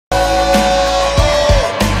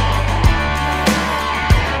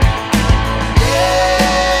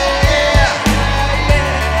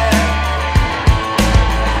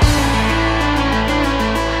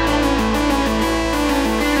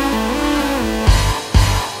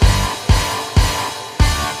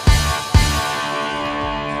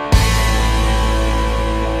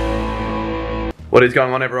What is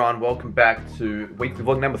going on, everyone? Welcome back to weekly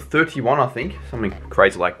vlog number 31, I think. Something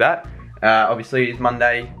crazy like that. Obviously, it's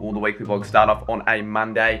Monday. All the weekly vlogs start off on a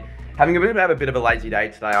Monday. Having a bit of a lazy day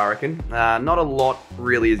today, I reckon. Not a lot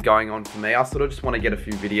really is going on for me. I sort of just want to get a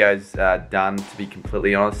few videos done, to be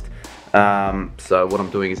completely honest. So what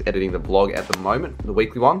I'm doing is editing the vlog at the moment, the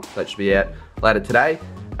weekly one. That should be out later today.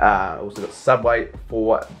 Also got Subway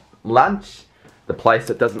for lunch. The place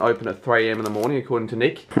that doesn't open at 3 AM in the morning, according to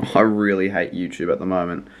Nick. I really hate YouTube at the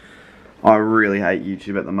moment.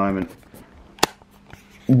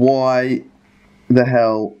 Why the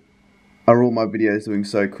hell are all my videos doing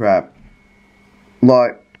so crap?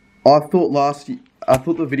 Like, I thought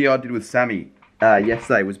the video I did with Sammy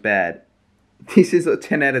yesterday was bad. This is a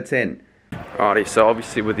 10 out of 10. Alrighty, so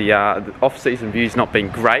obviously with the off-season views not being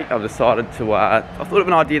great, I've decided to, I thought of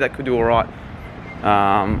an idea that could do alright.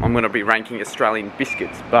 I'm going to be ranking Australian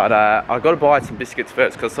biscuits, but I've got to buy some biscuits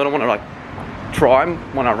first because I don't want to like try them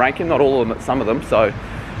when I rank them, not all of them, but some of them. So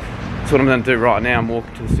that's what I'm going to do right now. I'm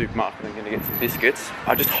walking to the supermarket and I'm going to get some biscuits.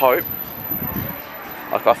 I just hope,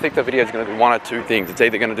 like, I think the video is going to do one or two things. It's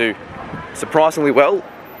either going to do surprisingly well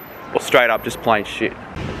or straight up just plain shit.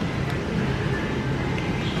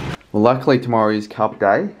 Well, luckily tomorrow is cup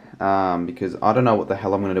day because I don't know what the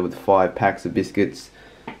hell I'm going to do with 5 packs of biscuits.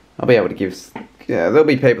 I'll be able to give, yeah, there'll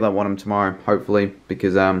be people that want them tomorrow, hopefully,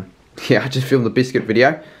 because, yeah, I just filmed the biscuit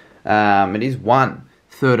video. It is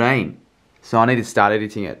 1:13, so I need to start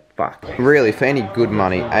editing it. Fuck. Really, for any good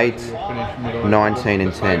money, 8, 19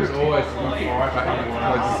 and 10.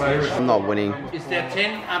 I'm not winning. Is there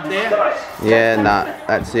 10 up there? Yeah, nah,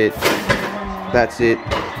 that's it. That's it.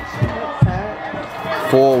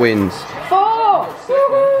 4 wins. 4!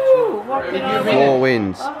 Woohoo! 4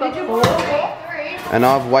 wins. Did you And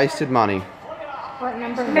I've wasted money. What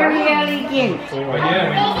number? Very early game.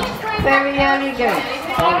 Very early game.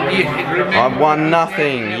 I've won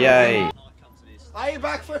nothing, yay. Are you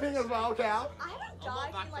back swimming as well, Cal? I haven't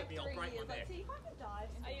dived in like 3 years. Let's see if I can dive.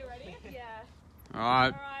 Are you ready? Yeah.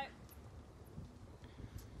 Alright.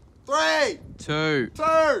 Alright. 3,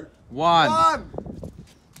 2, 1.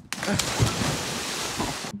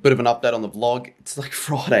 Bit of an update on the vlog. It's like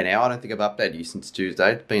Friday now. I don't think I've updated you since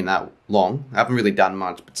Tuesday. It's been that long. I haven't really done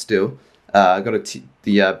much, but still. I got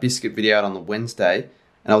the biscuit video out on the Wednesday.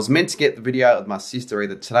 And I was meant to get the video out with my sister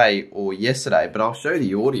either today or yesterday, but I'll show you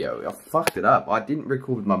the audio. I fucked it up. I didn't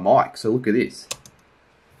record with my mic, so look at this.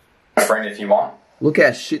 A friend if you want. Look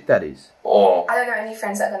how shit that is. Or I don't know any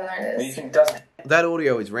friends that are gonna know this. anything doesn't. That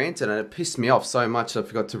audio is ranted and it pissed me off so much I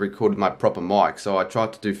forgot to record with my proper mic. So I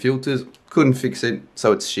tried to do filters, couldn't fix it,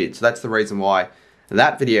 so it's shit. So that's the reason why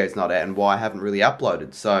that video is not out and why I haven't really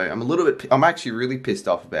uploaded. So I'm actually really pissed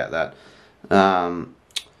off about that.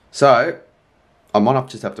 So I might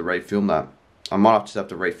just have to refilm that. I might just have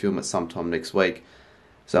to refilm it sometime next week.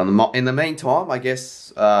 So in the meantime, I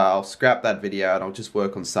guess I'll scrap that video and I'll just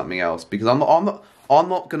work on something else because I'm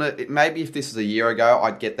not gonna. Maybe if this was a year ago,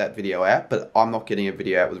 I'd get that video out, but I'm not getting a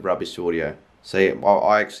video out with rubbish audio. See,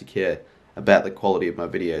 I actually care about the quality of my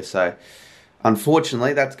video. So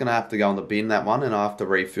unfortunately, that's gonna have to go on the bin, that one, and I have to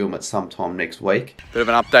refilm it sometime next week. Bit of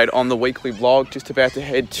an update on the weekly vlog. Just about to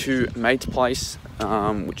head to mate's place,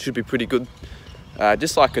 which should be pretty good.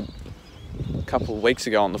 Just like a couple of weeks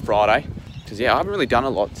ago on the Friday. Because yeah, I haven't really done a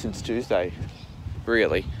lot since Tuesday,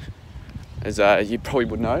 really. As you probably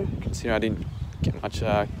would know, considering I didn't get much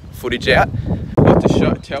footage out. I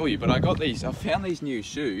forgot to tell you, but I found these new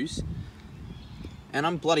shoes, and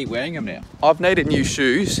I'm bloody wearing them now. I've needed new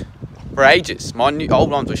shoes for ages. My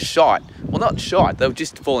old ones were shite. Well, not shite, they were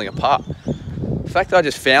just falling apart. The fact that I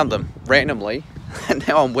just found them randomly, and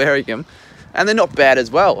now I'm wearing them, and they're not bad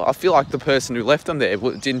as well. I feel like the person who left them there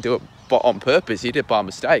didn't do it on purpose, he did it by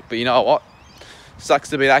mistake. But you know what? Sucks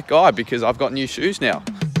to be that guy because I've got new shoes now.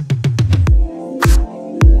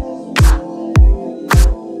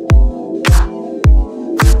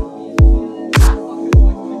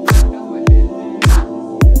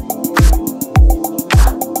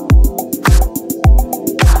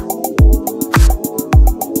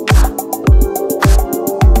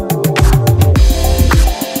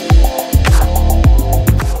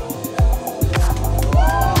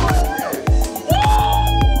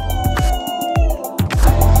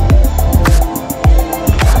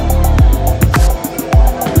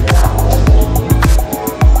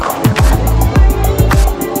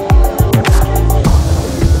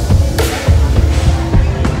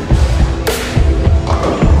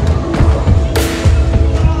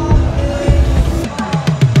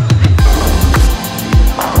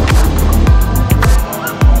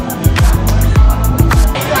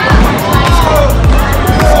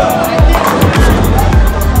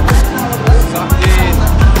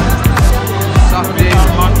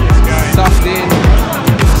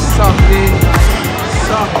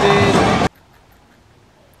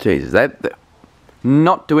 Jesus, they're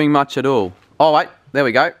not doing much at all. Oh wait, there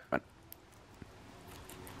we go.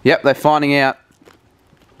 Yep, they're finding out.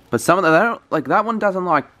 But some of them, they don't, like that one doesn't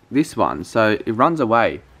like this one, so it runs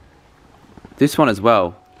away. This one as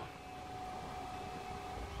well.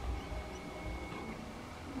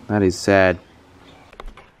 That is sad.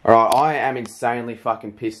 Alright, I am insanely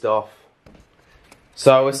fucking pissed off.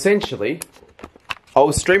 So essentially, I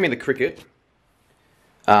was streaming the cricket.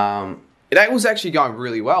 It was actually going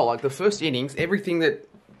really well. Like the first innings, everything that,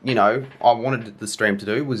 you know, I wanted the stream to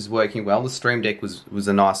do was working well. The stream deck was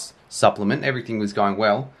a nice supplement. Everything was going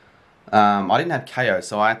well. I didn't have KO,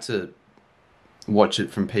 so I had to watch it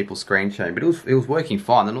from people's screen sharing. But it was working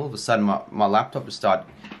fine. Then all of a sudden, my laptop just started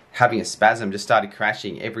having a spasm. Just started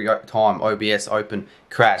crashing every time. OBS open,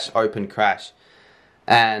 crash, open, crash.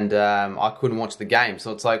 And I couldn't watch the game.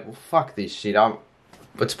 So it's like, well, fuck this shit.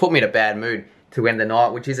 It's put me in a bad mood to end the night,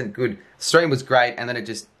 which isn't good. The stream was great, and then it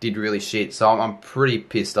just did really shit. So I'm pretty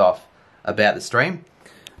pissed off about the stream.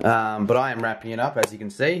 But I am wrapping it up, as you can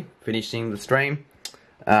see, finishing the stream.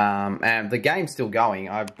 And the game's still going.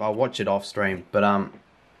 I watch it off stream, but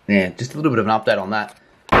yeah, just a little bit of an update on that.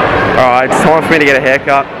 Alright, it's time for me to get a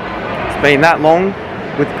haircut. It's been that long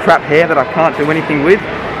with crap hair that I can't do anything with.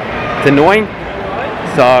 It's annoying.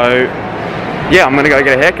 So yeah, I'm gonna go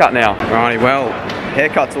get a haircut now. Alrighty, well,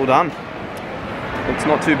 haircut's all done. Looks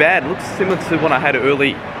not too bad. Looks similar to what I had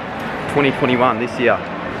early 2021 this year.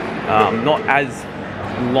 Not as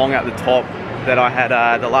long at the top that I had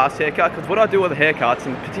the last haircut, because what I do with the haircuts,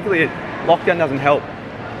 and particularly lockdown doesn't help,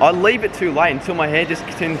 I leave it too late until my hair just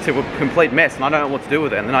gets into a complete mess and I don't know what to do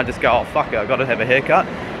with it, and then I just go, oh fuck it, I've got to have a haircut.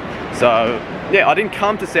 So yeah, I didn't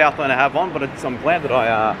come to Southland to have one, but I'm glad that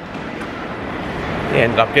I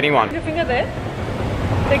ended up getting one. Your finger there.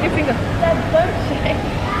 Take your finger. Don't shake.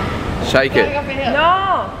 Shake it.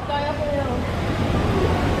 No.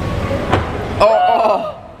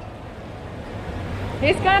 Oh!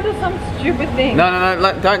 He's gonna do some stupid thing.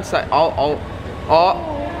 No, don't say. Oh.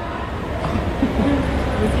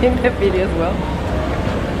 He's in the video as well.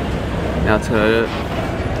 Now it's gonna do it.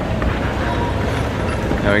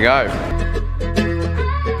 There we go.